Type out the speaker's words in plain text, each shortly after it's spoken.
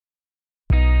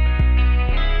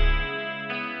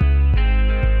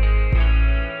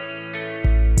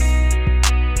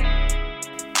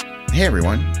Hey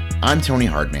everyone, I'm Tony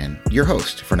Hardman, your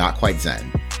host for Not Quite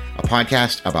Zen, a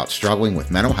podcast about struggling with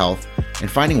mental health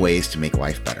and finding ways to make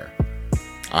life better.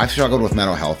 I've struggled with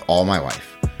mental health all my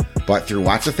life, but through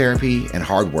lots of therapy and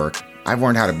hard work, I've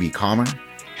learned how to be calmer,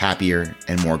 happier,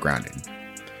 and more grounded.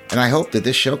 And I hope that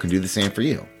this show can do the same for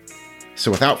you. So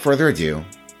without further ado,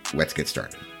 let's get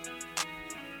started.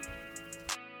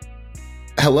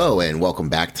 Hello and welcome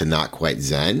back to Not Quite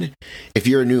Zen. If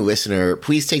you're a new listener,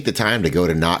 please take the time to go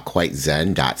to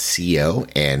notquitezen.co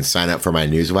and sign up for my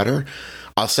newsletter.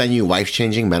 I'll send you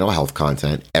life-changing mental health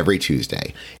content every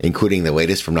Tuesday, including the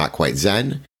latest from Not Quite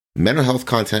Zen, mental health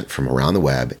content from around the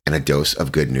web, and a dose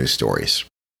of good news stories.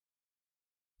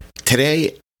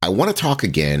 Today, I want to talk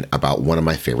again about one of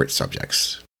my favorite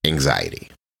subjects,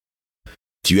 anxiety.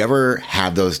 Do you ever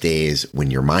have those days when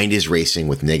your mind is racing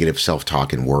with negative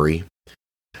self-talk and worry?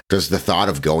 Does the thought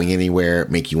of going anywhere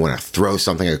make you want to throw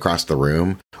something across the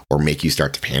room or make you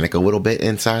start to panic a little bit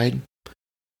inside?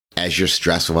 As your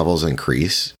stress levels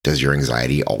increase, does your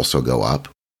anxiety also go up?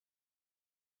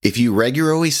 If you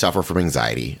regularly suffer from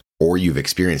anxiety or you've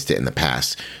experienced it in the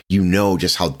past, you know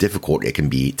just how difficult it can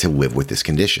be to live with this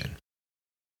condition.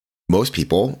 Most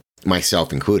people,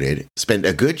 myself included, spend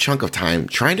a good chunk of time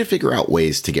trying to figure out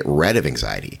ways to get rid of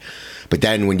anxiety. But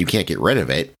then when you can't get rid of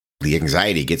it, the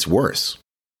anxiety gets worse.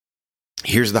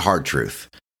 Here's the hard truth.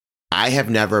 I have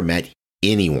never met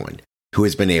anyone who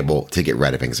has been able to get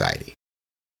rid of anxiety.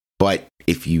 But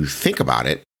if you think about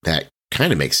it, that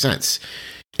kind of makes sense.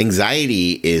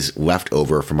 Anxiety is left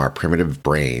over from our primitive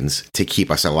brains to keep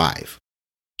us alive.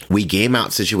 We game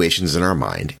out situations in our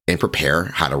mind and prepare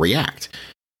how to react.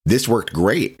 This worked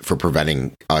great for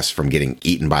preventing us from getting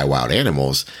eaten by wild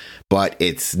animals, but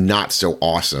it's not so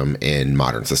awesome in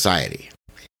modern society.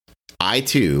 I,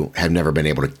 too, have never been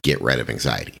able to get rid of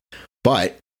anxiety,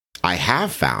 but I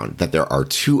have found that there are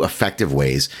two effective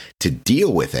ways to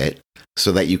deal with it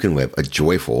so that you can live a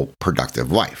joyful,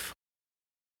 productive life.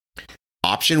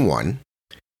 Option 1,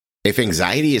 if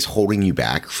anxiety is holding you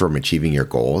back from achieving your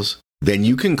goals, then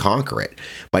you can conquer it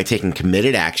by taking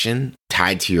committed action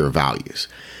tied to your values.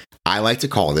 I like to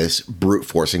call this brute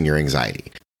forcing your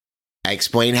anxiety. I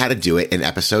explain how to do it in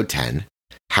episode 10,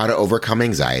 How to Overcome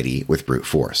Anxiety with Brute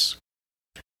Force.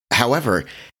 However,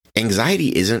 anxiety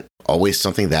isn't always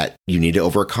something that you need to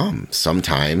overcome.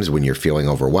 Sometimes when you're feeling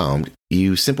overwhelmed,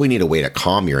 you simply need a way to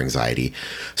calm your anxiety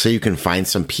so you can find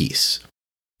some peace.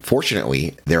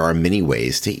 Fortunately, there are many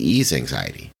ways to ease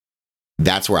anxiety.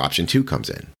 That's where option 2 comes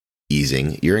in,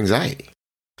 easing your anxiety.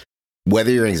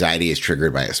 Whether your anxiety is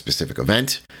triggered by a specific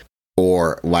event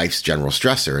or life's general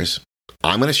stressors,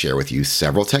 I'm going to share with you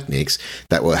several techniques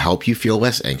that will help you feel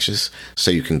less anxious so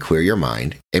you can clear your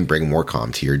mind and bring more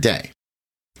calm to your day.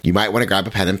 You might want to grab a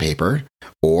pen and paper,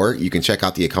 or you can check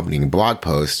out the accompanying blog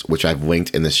post, which I've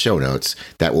linked in the show notes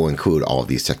that will include all of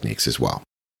these techniques as well.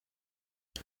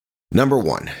 Number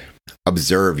 1,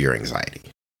 observe your anxiety.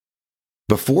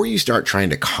 Before you start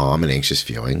trying to calm an anxious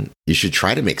feeling, you should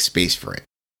try to make space for it.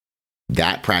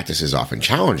 That practice is often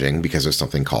challenging because of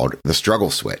something called the struggle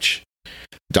switch.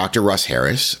 Dr. Russ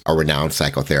Harris, a renowned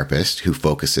psychotherapist who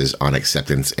focuses on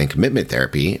acceptance and commitment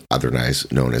therapy, otherwise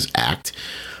known as ACT,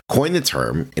 coined the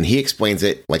term, and he explains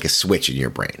it like a switch in your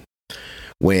brain.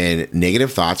 When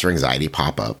negative thoughts or anxiety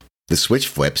pop up, the switch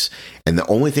flips, and the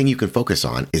only thing you can focus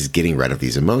on is getting rid of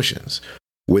these emotions.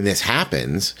 When this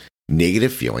happens,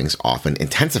 negative feelings often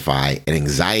intensify and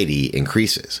anxiety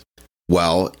increases.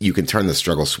 Well, you can turn the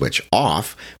struggle switch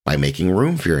off by making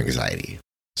room for your anxiety.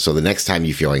 So the next time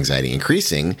you feel anxiety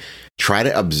increasing, try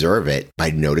to observe it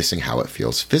by noticing how it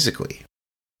feels physically.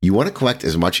 You want to collect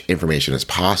as much information as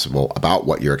possible about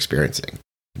what you're experiencing.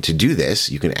 To do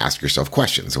this, you can ask yourself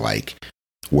questions like,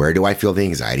 where do I feel the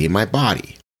anxiety in my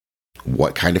body?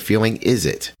 What kind of feeling is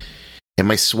it? Am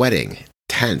I sweating,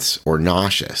 tense, or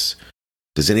nauseous?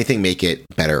 Does anything make it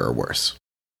better or worse?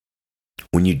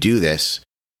 When you do this,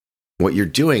 what you're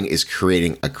doing is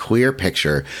creating a clear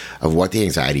picture of what the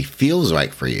anxiety feels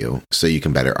like for you so you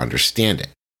can better understand it.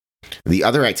 The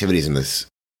other activities in this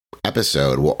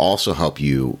episode will also help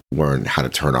you learn how to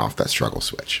turn off that struggle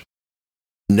switch.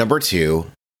 Number 2,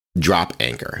 drop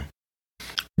anchor.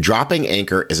 Dropping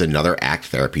anchor is another ACT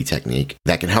therapy technique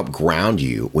that can help ground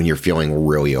you when you're feeling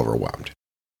really overwhelmed.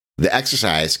 The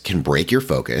exercise can break your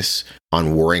focus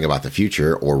on worrying about the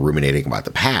future or ruminating about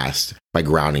the past by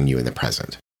grounding you in the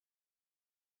present.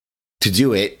 To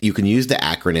do it, you can use the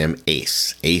acronym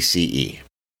ACE, A-C-E.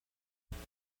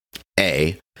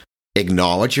 A,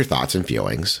 acknowledge your thoughts and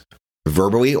feelings.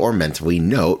 Verbally or mentally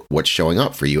note what's showing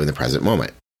up for you in the present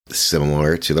moment,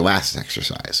 similar to the last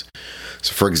exercise.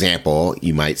 So for example,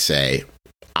 you might say,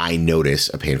 I notice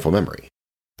a painful memory.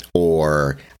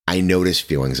 or I notice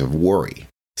feelings of worry.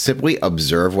 Simply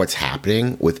observe what's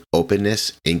happening with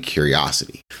openness and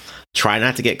curiosity. Try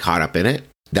not to get caught up in it.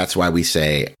 That's why we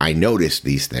say, I notice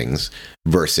these things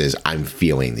versus I'm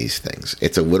feeling these things.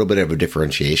 It's a little bit of a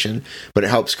differentiation, but it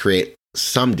helps create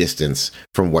some distance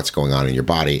from what's going on in your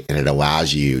body, and it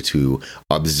allows you to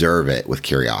observe it with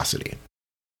curiosity.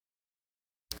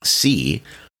 C,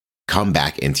 come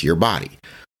back into your body.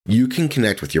 You can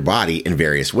connect with your body in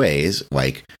various ways,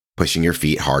 like pushing your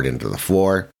feet hard into the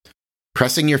floor,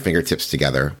 pressing your fingertips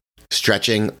together,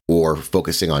 stretching, or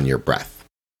focusing on your breath.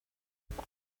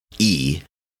 E,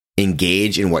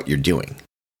 engage in what you're doing.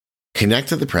 Connect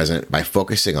to the present by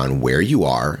focusing on where you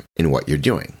are and what you're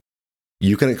doing.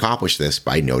 You can accomplish this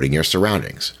by noting your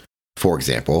surroundings. For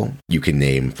example, you can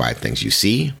name 5 things you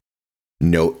see,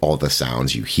 note all the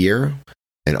sounds you hear,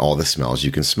 and all the smells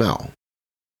you can smell.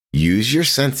 Use your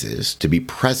senses to be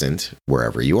present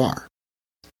wherever you are.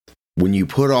 When you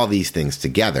put all these things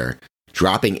together,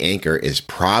 dropping anchor is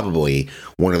probably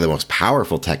one of the most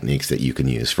powerful techniques that you can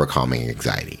use for calming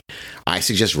anxiety. I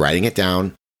suggest writing it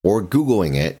down or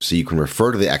Googling it so you can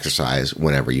refer to the exercise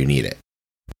whenever you need it.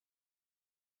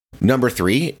 Number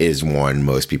 3 is one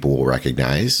most people will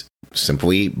recognize,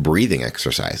 simply breathing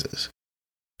exercises.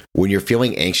 When you're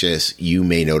feeling anxious, you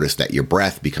may notice that your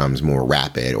breath becomes more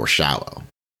rapid or shallow,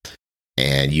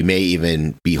 and you may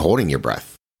even be holding your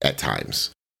breath at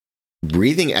times.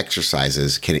 Breathing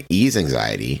exercises can ease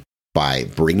anxiety by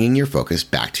bringing your focus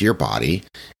back to your body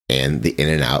and the in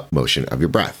and out motion of your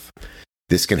breath.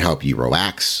 This can help you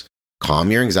relax,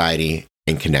 calm your anxiety,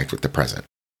 and connect with the present.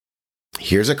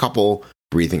 Here's a couple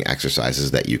breathing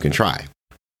exercises that you can try.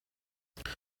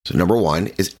 So number 1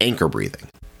 is anchor breathing.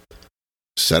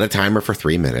 Set a timer for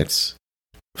 3 minutes.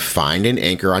 Find an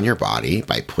anchor on your body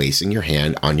by placing your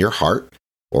hand on your heart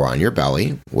or on your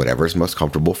belly, whatever is most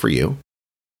comfortable for you.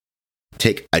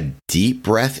 Take a deep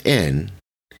breath in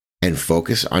and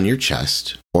focus on your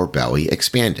chest or belly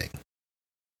expanding.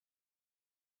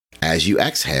 As you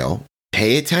exhale,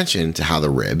 pay attention to how the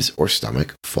ribs or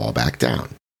stomach fall back down.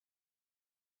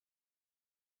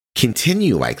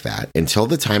 Continue like that until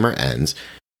the timer ends,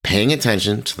 paying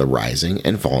attention to the rising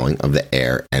and falling of the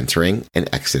air entering and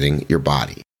exiting your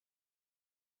body.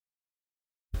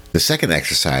 The second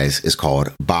exercise is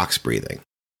called box breathing.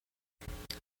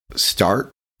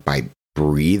 Start by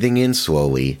breathing in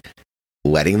slowly,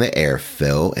 letting the air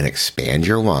fill and expand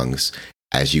your lungs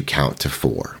as you count to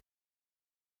 4.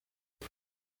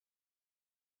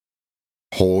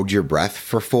 Hold your breath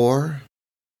for 4.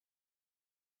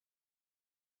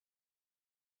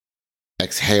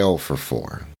 Exhale for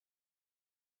 4.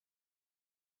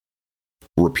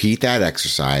 Repeat that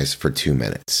exercise for 2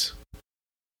 minutes.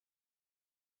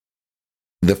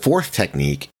 The fourth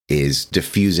technique is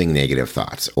diffusing negative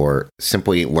thoughts, or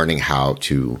simply learning how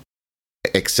to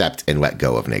accept and let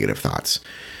go of negative thoughts.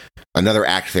 Another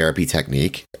ACT therapy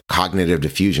technique, cognitive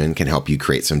diffusion, can help you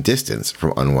create some distance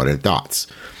from unwanted thoughts.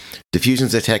 Diffusion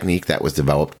is a technique that was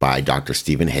developed by Dr.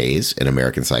 Stephen Hayes, an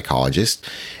American psychologist,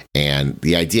 and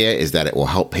the idea is that it will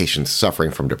help patients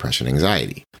suffering from depression and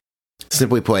anxiety.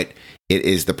 Simply put, it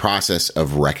is the process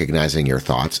of recognizing your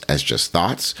thoughts as just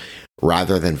thoughts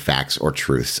rather than facts or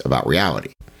truths about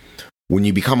reality. When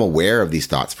you become aware of these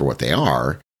thoughts for what they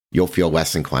are, you'll feel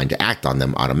less inclined to act on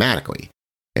them automatically.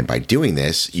 And by doing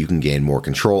this, you can gain more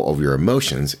control over your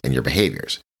emotions and your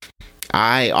behaviors.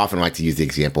 I often like to use the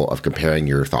example of comparing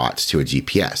your thoughts to a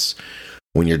GPS.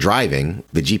 When you're driving,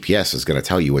 the GPS is going to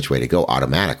tell you which way to go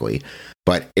automatically.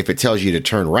 But if it tells you to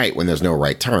turn right when there's no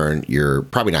right turn, you're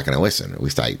probably not going to listen. At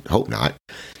least I hope not.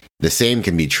 The same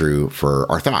can be true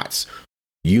for our thoughts.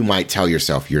 You might tell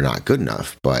yourself you're not good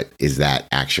enough, but is that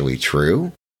actually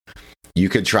true? You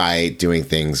could try doing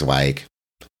things like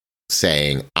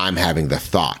saying, I'm having the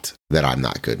thought that I'm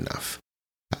not good enough.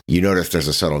 You notice there's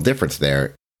a subtle difference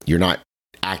there. You're not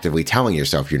actively telling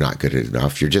yourself you're not good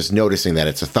enough. You're just noticing that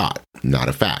it's a thought, not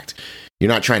a fact. You're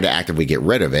not trying to actively get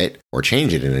rid of it or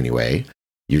change it in any way.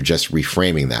 You're just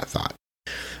reframing that thought.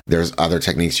 There's other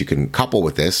techniques you can couple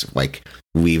with this, like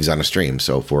leaves on a stream.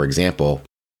 So, for example,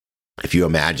 if you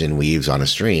imagine leaves on a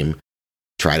stream,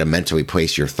 try to mentally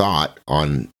place your thought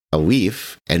on a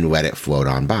leaf and let it float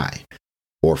on by.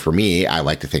 Or for me, I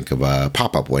like to think of a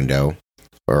pop-up window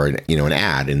or an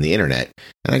ad in the internet,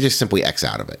 and I just simply X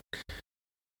out of it.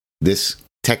 This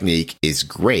technique is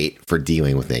great for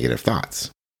dealing with negative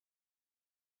thoughts.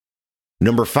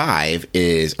 Number 5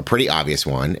 is a pretty obvious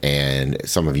one, and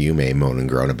some of you may moan and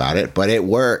groan about it, but it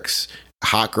works.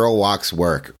 Hot girl walks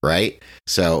work, right?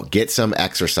 So get some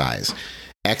exercise.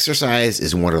 Exercise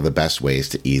is one of the best ways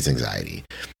to ease anxiety.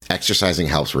 Exercising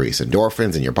helps release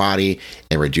endorphins in your body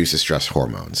and reduces stress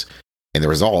hormones. And the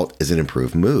result is an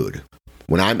improved mood.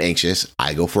 When I'm anxious,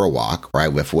 I go for a walk or I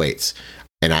lift weights,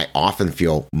 and I often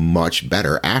feel much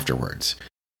better afterwards.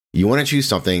 You want to choose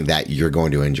something that you're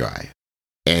going to enjoy.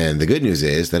 And the good news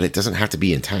is that it doesn't have to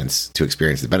be intense to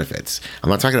experience the benefits. I'm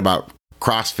not talking about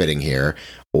CrossFitting here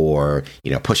or,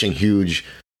 pushing huge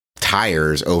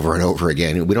tires over and over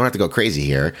again. We don't have to go crazy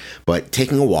here, but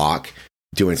taking a walk,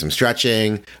 doing some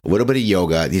stretching, a little bit of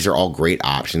yoga, these are all great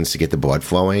options to get the blood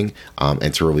flowing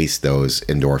and to release those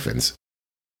endorphins.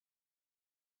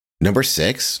 Number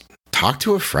 6, talk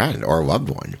to a friend or a loved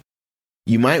one.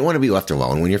 You might want to be left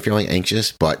alone when you're feeling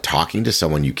anxious, but talking to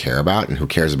someone you care about and who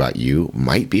cares about you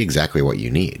might be exactly what you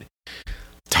need.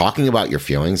 Talking about your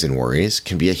feelings and worries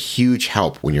can be a huge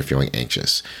help when you're feeling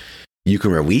anxious. You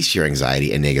can release your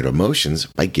anxiety and negative emotions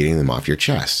by getting them off your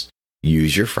chest.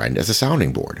 Use your friend as a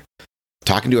sounding board.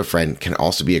 Talking to a friend can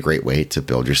also be a great way to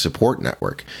build your support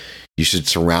network. You should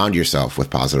surround yourself with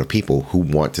positive people who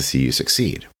want to see you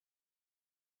succeed.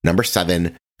 Number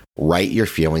 7, write your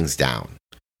feelings down.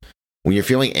 When you're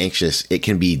feeling anxious, it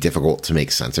can be difficult to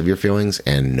make sense of your feelings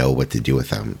and know what to do with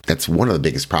them. That's one of the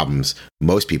biggest problems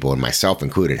most people, and myself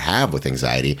included, have with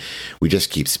anxiety. We just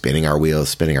keep spinning our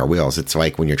wheels. It's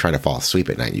like when you're trying to fall asleep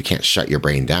at night, you can't shut your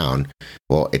brain down.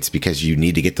 Well, it's because you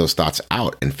need to get those thoughts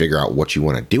out and figure out what you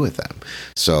want to do with them.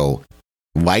 So,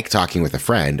 like talking with a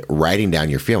friend, writing down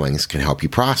your feelings can help you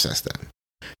process them.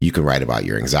 You can write about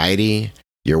your anxiety,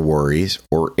 your worries,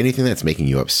 or anything that's making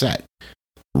you upset.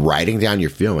 Writing down your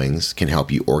feelings can help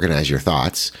you organize your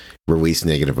thoughts, release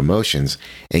negative emotions,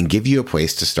 and give you a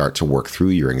place to start to work through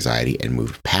your anxiety and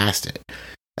move past it.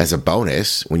 As a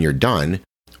bonus, when you're done,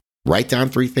 write down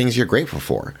 3 things you're grateful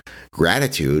for.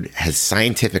 Gratitude has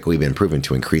scientifically been proven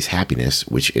to increase happiness,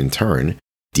 which in turn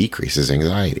decreases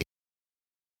anxiety.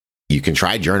 You can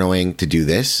try journaling to do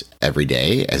this every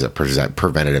day as a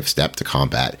preventative step to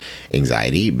combat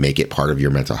anxiety. Make it part of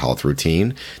your mental health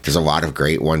routine. There's a lot of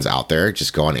great ones out there.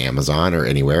 Just go on Amazon or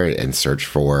anywhere and search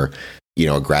for,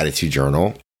 a gratitude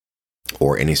journal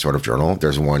or any sort of journal.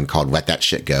 There's one called Let That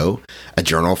Shit Go, a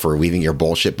journal for leaving your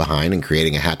bullshit behind and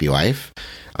creating a happy life.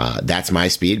 That's my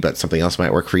speed, but something else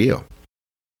might work for you.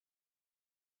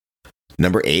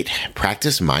 Number 8,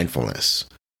 practice mindfulness.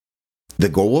 The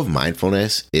goal of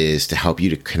mindfulness is to help you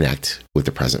to connect with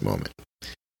the present moment.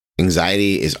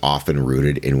 Anxiety is often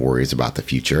rooted in worries about the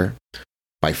future.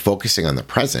 By focusing on the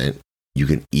present, you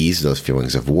can ease those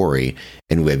feelings of worry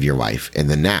and live your life in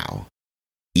the now.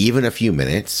 Even a few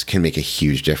minutes can make a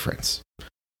huge difference.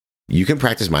 You can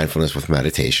practice mindfulness with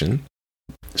meditation.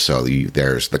 So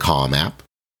there's the Calm app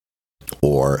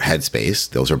or Headspace.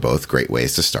 Those are both great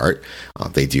ways to start.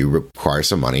 They do require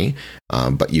some money,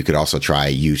 but you could also try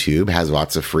YouTube. Has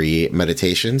lots of free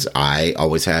meditations. I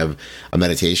always have a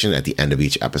meditation at the end of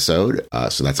each episode,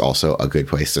 so that's also a good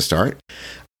place to start.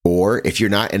 Or if you're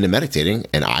not into meditating,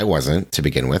 and I wasn't to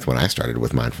begin with when I started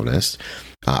with mindfulness,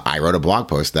 I wrote a blog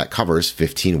post that covers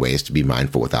 15 ways to be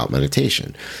mindful without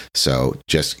meditation. So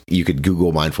you could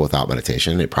Google mindful without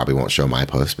meditation. It probably won't show my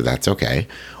post, but that's okay.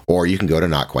 Or you can go to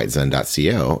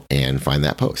notquitezen.co and find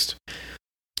that post.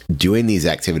 Doing these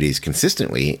activities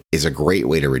consistently is a great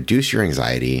way to reduce your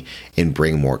anxiety and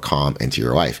bring more calm into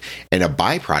your life. And a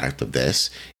byproduct of this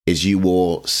is you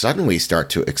will suddenly start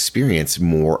to experience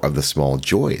more of the small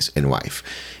joys in life.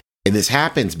 And this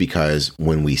happens because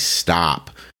when we stop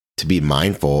to be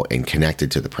mindful and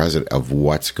connected to the present of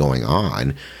what's going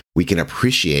on, we can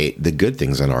appreciate the good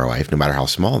things in our life, no matter how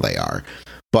small they are.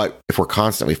 But if we're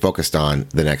constantly focused on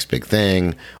the next big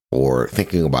thing or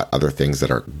thinking about other things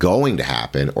that are going to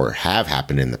happen or have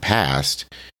happened in the past,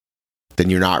 then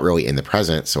you're not really in the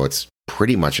present. So it's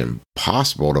pretty much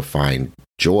impossible to find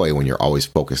joy when you're always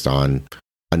focused on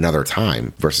another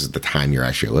time versus the time you're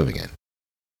actually living in.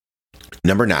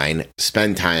 Number 9,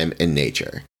 spend time in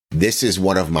nature. This is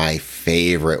one of my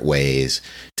favorite ways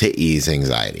to ease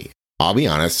anxiety. I'll be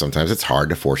honest, sometimes it's hard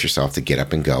to force yourself to get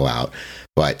up and go out,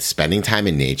 but spending time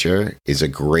in nature is a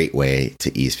great way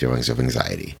to ease feelings of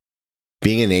anxiety.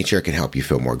 Being in nature can help you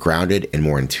feel more grounded and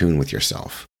more in tune with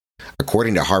yourself.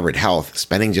 According to Harvard Health,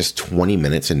 spending just 20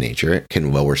 minutes in nature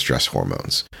can lower stress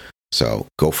hormones. So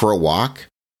go for a walk,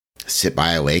 sit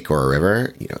by a lake or a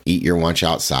river, eat your lunch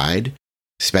outside.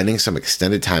 Spending some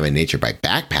extended time in nature by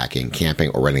backpacking, camping,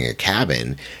 or renting a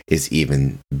cabin is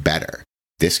even better.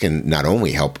 This can not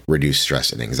only help reduce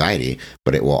stress and anxiety,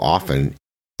 but it will often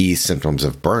ease symptoms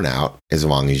of burnout as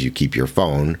long as you keep your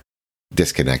phone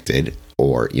disconnected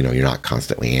or, you're not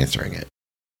constantly answering it.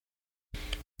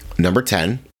 Number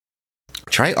 10,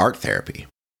 try art therapy.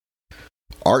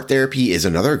 Art therapy is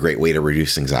another great way to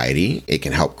reduce anxiety. It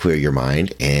can help clear your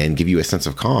mind and give you a sense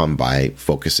of calm by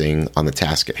focusing on the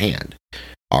task at hand.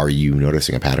 Are you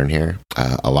noticing a pattern here?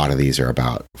 A lot of these are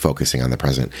about focusing on the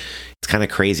present. It's kind of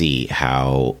crazy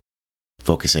how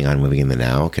focusing on living in the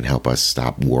now can help us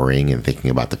stop worrying and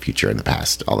thinking about the future and the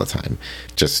past all the time.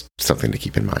 Just something to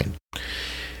keep in mind.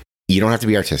 You don't have to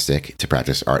be artistic to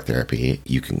practice art therapy.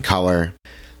 You can color,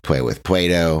 play with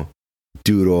Play-Doh,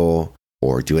 doodle,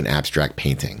 or do an abstract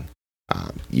painting.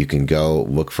 You can go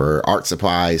look for art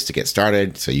supplies to get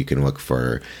started. So you can look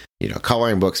for,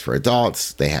 coloring books for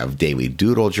adults. They have daily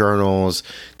doodle journals.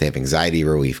 They have anxiety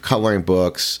relief coloring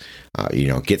books.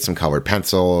 Get some colored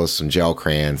pencils, some gel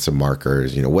crayons, some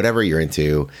markers, whatever you're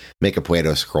into. Make a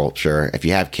Play-Doh sculpture. If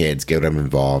you have kids, get them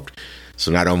involved.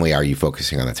 So not only are you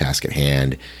focusing on the task at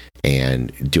hand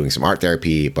and doing some art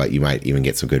therapy, but you might even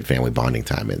get some good family bonding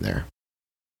time in there.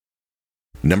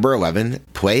 Number 11,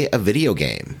 play a video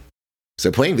game.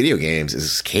 So playing video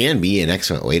games can be an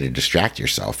excellent way to distract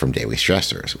yourself from daily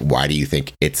stressors. Why do you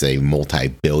think it's a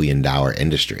multi-billion-dollar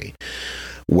industry?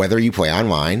 Whether you play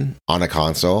online, on a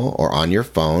console, or on your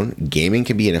phone, gaming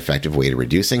can be an effective way to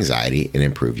reduce anxiety and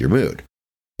improve your mood.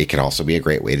 It can also be a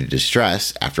great way to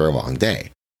distress after a long day.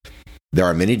 There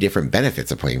are many different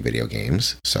benefits of playing video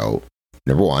games. So,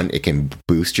 number 1, it can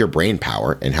boost your brain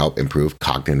power and help improve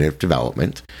cognitive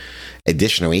development.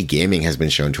 Additionally, gaming has been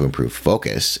shown to improve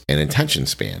focus and attention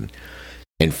span.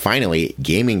 And finally,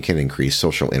 gaming can increase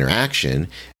social interaction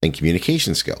and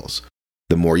communication skills.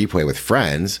 The more you play with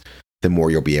friends, the more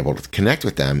you'll be able to connect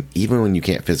with them, even when you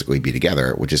can't physically be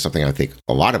together, which is something I think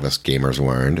a lot of us gamers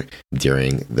learned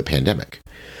during the pandemic.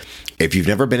 If you've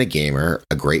never been a gamer,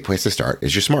 a great place to start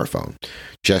is your smartphone.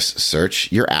 Just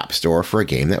search your app store for a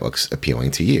game that looks appealing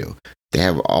to you. They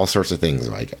have all sorts of things,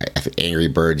 like I think Angry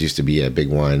Birds used to be a big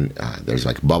one. There's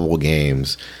like bubble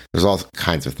games. There's all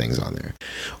kinds of things on there.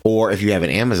 Or if you have an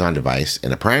Amazon device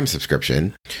and a Prime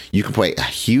subscription, you can play a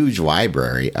huge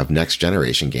library of next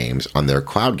generation games on their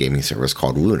cloud gaming service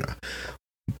called Luna.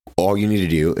 All you need to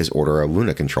do is order a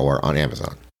Luna controller on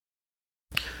Amazon.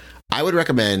 I would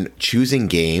recommend choosing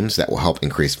games that will help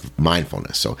increase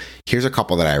mindfulness. So here's a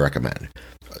couple that I recommend.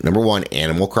 Number 1,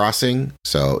 Animal Crossing.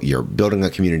 So you're building a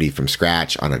community from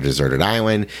scratch on a deserted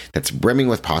island that's brimming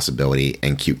with possibility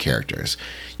and cute characters.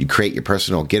 You create your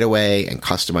personal getaway and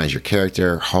customize your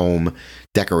character, home,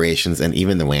 decorations, and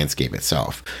even the landscape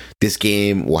itself. This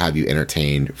game will have you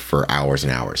entertained for hours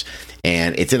and hours.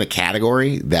 And it's in a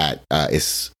category that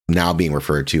is now being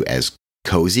referred to as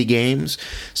cozy games.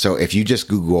 So if you just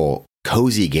Google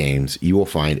cozy games, you will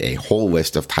find a whole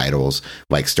list of titles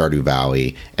like Stardew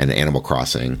Valley and Animal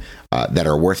Crossing that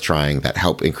are worth trying, that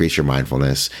help increase your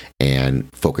mindfulness and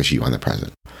focus you on the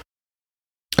present.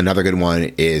 Another good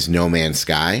one is No Man's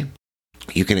Sky.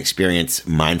 You can experience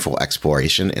mindful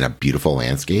exploration in a beautiful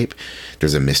landscape.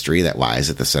 There's a mystery that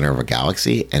lies at the center of a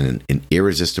galaxy and an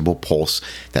irresistible pulse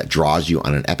that draws you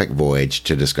on an epic voyage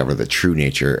to discover the true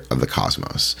nature of the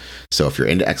cosmos. So if you're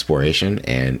into exploration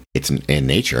and it's in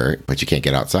nature, but you can't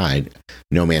get outside,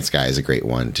 No Man's Sky is a great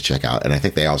one to check out. And I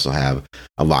think they also have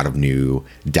a lot of new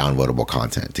downloadable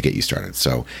content to get you started.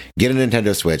 So get a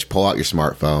Nintendo Switch, pull out your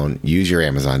smartphone, use your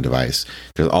Amazon device.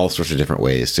 There's all sorts of different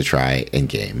ways to try and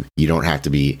game. You don't have to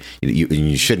be,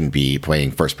 you shouldn't be playing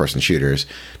first-person shooters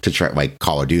to try, like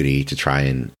Call of Duty, to try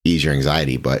and ease your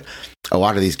anxiety. But a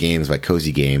lot of these games, like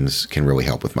cozy games, can really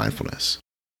help with mindfulness.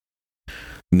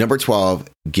 Number 12,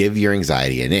 give your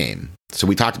anxiety a name. So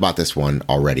we talked about this one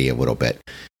already a little bit,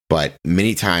 but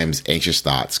many times anxious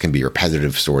thoughts can be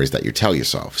repetitive stories that you tell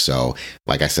yourself. So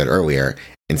like I said earlier,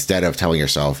 instead of telling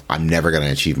yourself, I'm never going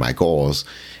to achieve my goals,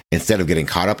 instead of getting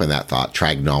caught up in that thought,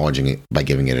 try acknowledging it by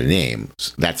giving it a name.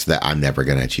 That's the I'm never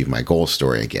going to achieve my goals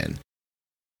story again.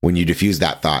 When you diffuse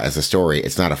that thought as a story,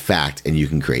 it's not a fact and you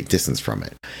can create distance from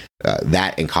it.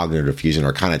 That and cognitive diffusion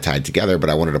are kind of tied together, but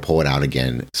I wanted to pull it out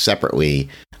again separately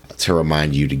to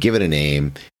remind you to give it a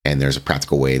name, and there's a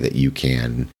practical way that you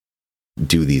can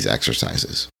do these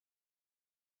exercises.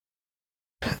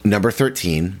 Number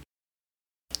 13,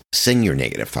 sing your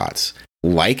negative thoughts.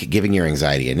 Like giving your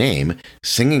anxiety a name,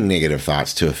 singing negative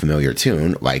thoughts to a familiar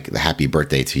tune, like the Happy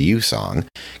Birthday to You song,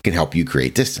 can help you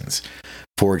create distance.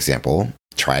 For example,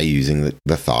 try using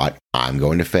the thought, I'm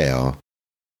going to fail.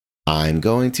 I'm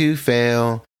going to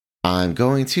fail. I'm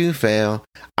going to fail.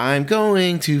 I'm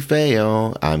going to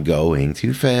fail. I'm going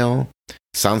to fail.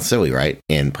 Sounds silly, right?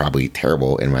 And probably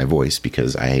terrible in my voice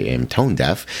because I am tone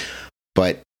deaf.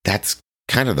 But that's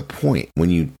kind of the point.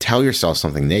 When you tell yourself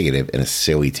something negative in a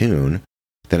silly tune,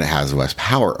 then it has less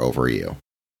power over you.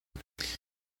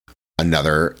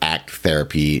 Another ACT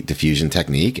therapy diffusion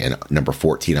technique, and number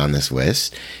 14 on this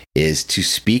list, is to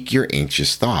speak your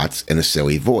anxious thoughts in a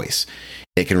silly voice.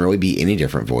 It can really be any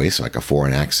different voice, like a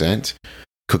foreign accent,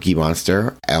 Cookie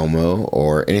Monster, Elmo,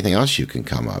 or anything else you can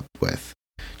come up with.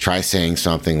 Try saying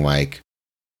something like,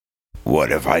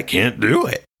 "What if I can't do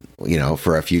it?"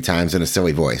 For a few times in a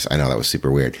silly voice. I know that was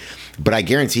super weird, but I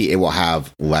guarantee it will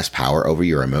have less power over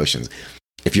your emotions.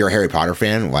 If you're a Harry Potter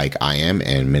fan, like I am,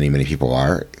 and many, many people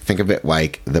are, think of it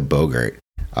like the Bogart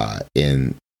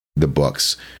in the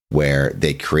books, where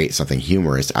they create something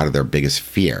humorous out of their biggest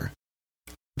fear.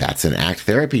 That's an ACT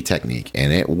therapy technique,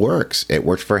 and it works. It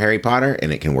worked for Harry Potter,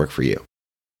 and it can work for you.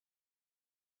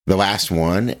 The last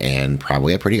one, and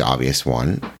probably a pretty obvious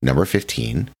one, number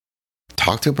 15,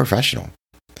 talk to a professional.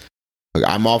 Look,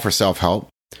 I'm all for self-help.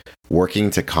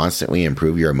 Working to constantly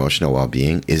improve your emotional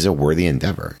well-being is a worthy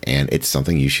endeavor, and it's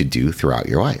something you should do throughout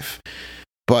your life.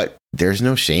 But there's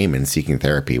no shame in seeking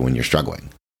therapy when you're struggling.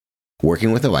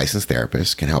 Working with a licensed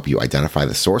therapist can help you identify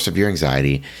the source of your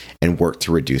anxiety and work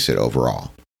to reduce it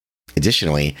overall.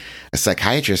 Additionally, a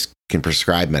psychiatrist can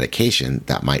prescribe medication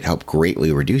that might help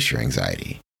greatly reduce your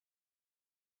anxiety.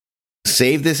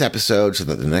 Save this episode so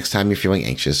that the next time you're feeling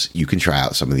anxious, you can try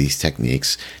out some of these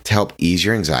techniques to help ease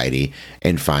your anxiety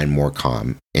and find more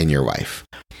calm in your life.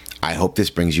 I hope this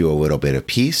brings you a little bit of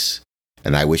peace,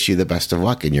 and I wish you the best of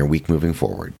luck in your week moving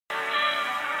forward.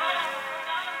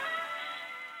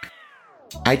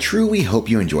 I truly hope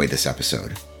you enjoyed this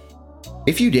episode.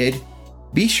 If you did,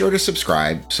 be sure to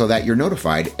subscribe so that you're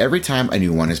notified every time a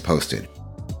new one is posted.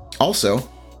 Also,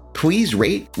 please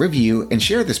rate, review, and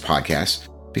share this podcast,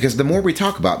 because the more we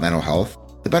talk about mental health,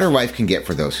 the better life can get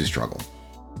for those who struggle.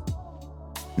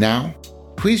 Now,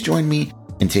 please join me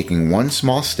in taking one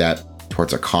small step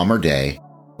towards a calmer day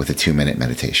with a 2-minute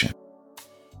meditation.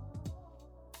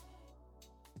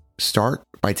 Start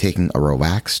by taking a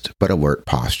relaxed but alert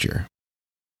posture.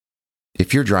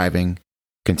 If you're driving,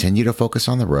 continue to focus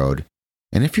on the road,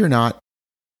 and if you're not,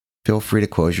 feel free to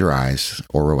close your eyes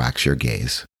or relax your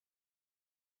gaze.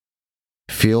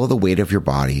 Feel the weight of your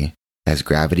body as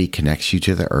gravity connects you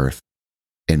to the earth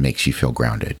and makes you feel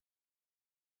grounded.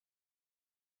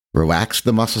 Relax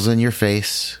the muscles in your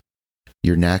face,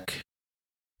 your neck,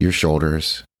 your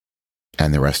shoulders,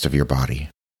 and the rest of your body.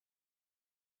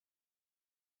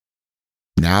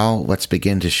 Now let's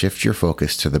begin to shift your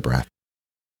focus to the breath.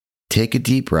 Take a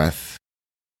deep breath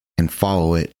and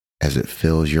follow it as it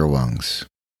fills your lungs.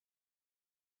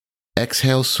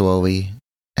 Exhale slowly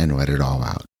and let it all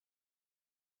out.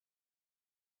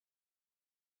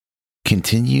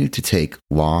 Continue to take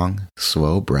long,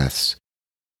 slow breaths,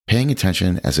 paying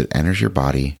attention as it enters your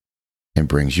body and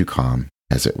brings you calm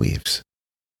as it leaves.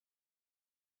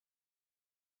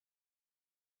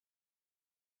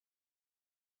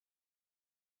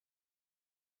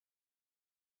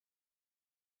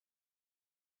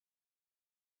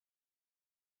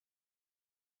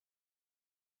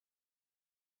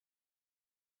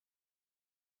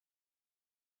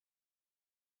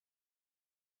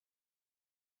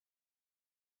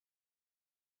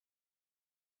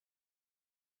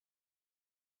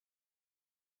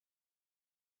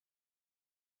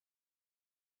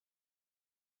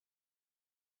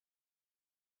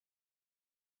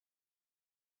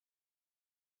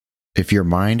 If your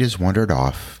mind is wandered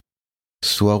off,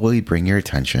 slowly bring your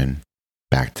attention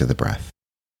back to the breath.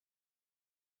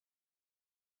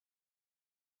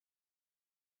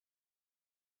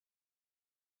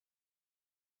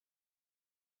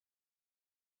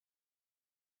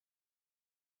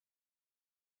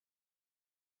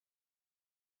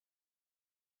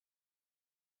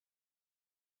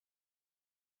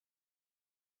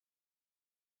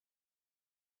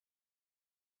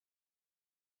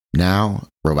 Now,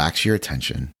 relax your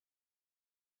attention.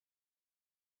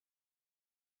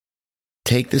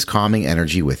 Take this calming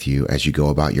energy with you as you go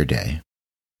about your day.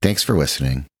 Thanks for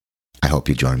listening. I hope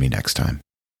you join me next time.